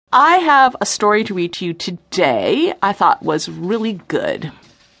I have a story to read to you today I thought was really good.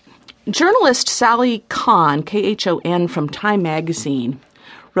 Journalist Sally Kahn, Khon, from Time magazine,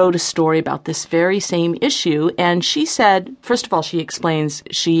 wrote a story about this very same issue, and she said, first of all, she explains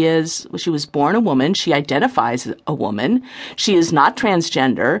she was born a woman, she identifies as a woman, she is not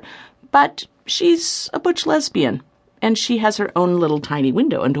transgender, but she's a butch lesbian. And she has her own little tiny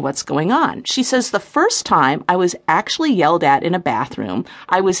window into what's going on. She says, the first time I was actually yelled at in a bathroom,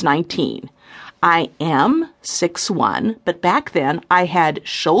 I was 19. I am 6'1", but back then I had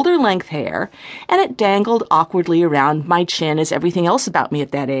shoulder-length hair, and it dangled awkwardly around my chin as everything else about me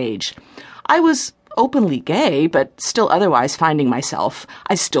at that age. I was openly gay, but still otherwise finding myself.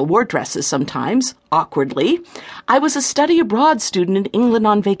 I still wore dresses sometimes, awkwardly. I was a study abroad student in England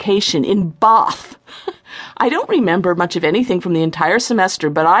on vacation in Bath. I don't remember much of anything from the entire semester,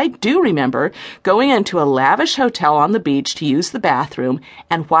 but I do remember going into a lavish hotel on the beach to use the bathroom,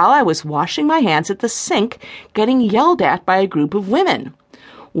 and while I was washing my hands at the sink, getting yelled at by a group of women.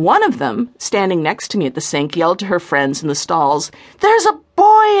 One of them, standing next to me at the sink, yelled to her friends in the stalls, "There's a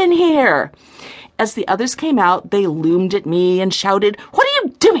boy in here!" As the others came out, they loomed at me and shouted, "What are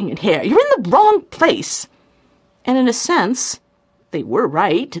you doing in here? You're in the wrong place!" And in a sense, they were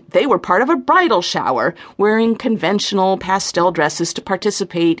right. They were part of a bridal shower, wearing conventional pastel dresses to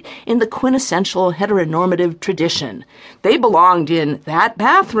participate in the quintessential heteronormative tradition. They belonged in that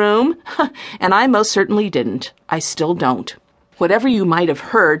bathroom, and I most certainly didn't. I still don't. Whatever you might have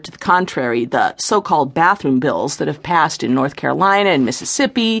heard to the contrary, the so-called bathroom bills that have passed in North Carolina and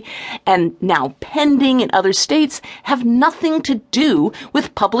Mississippi and now pending in other states have nothing to do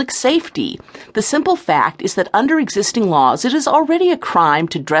with public safety. The simple fact is that under existing laws, it is already a crime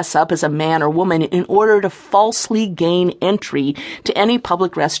to dress up as a man or woman in order to falsely gain entry to any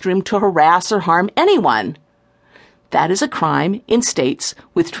public restroom to harass or harm anyone. That is a crime in states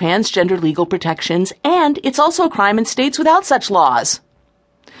with transgender legal protections, and it's also a crime in states without such laws.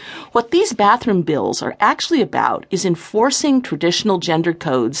 What these bathroom bills are actually about is enforcing traditional gender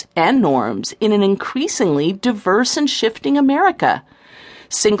codes and norms in an increasingly diverse and shifting America.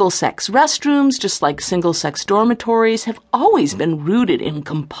 Single-sex restrooms, just like single-sex dormitories, have always been rooted in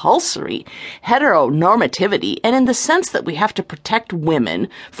compulsory heteronormativity and in the sense that we have to protect women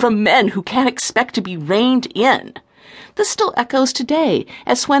from men who can't expect to be reined in. This still echoes today,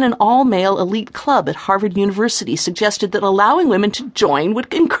 as when an all-male elite club at Harvard University suggested that allowing women to join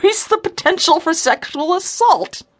would increase the potential for sexual assault.